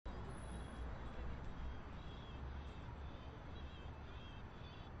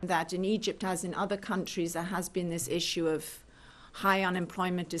That in Egypt, as in other countries, there has been this issue of high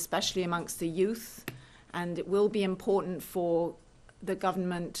unemployment, especially amongst the youth, and it will be important for the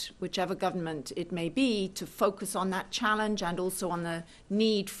government, whichever government it may be, to focus on that challenge and also on the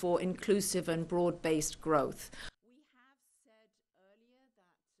need for inclusive and broad-based growth. We have said earlier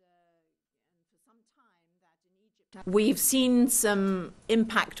that, and for some time, that in Egypt we've seen some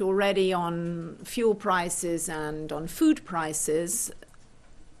impact already on fuel prices and on food prices,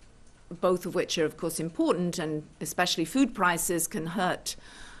 both of which are, of course, important, and especially food prices can hurt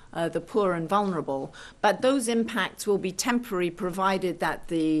the poor and vulnerable. But those impacts will be temporary, provided that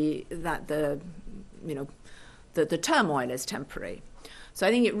the turmoil is temporary. So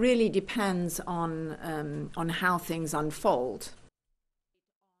I think it really depends on how things unfold.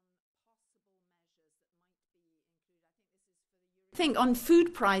 I think on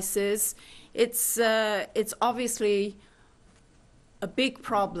food prices, it's obviously a big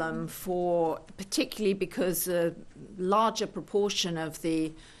problem particularly because a larger proportion of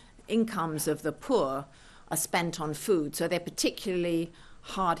the incomes of the poor are spent on food. So they're particularly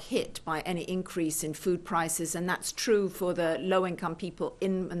hard hit by any increase in food prices, and that's true for the low-income people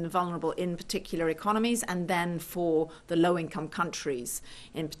and the vulnerable in particular economies, and then for the low-income countries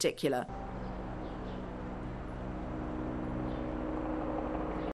in particular.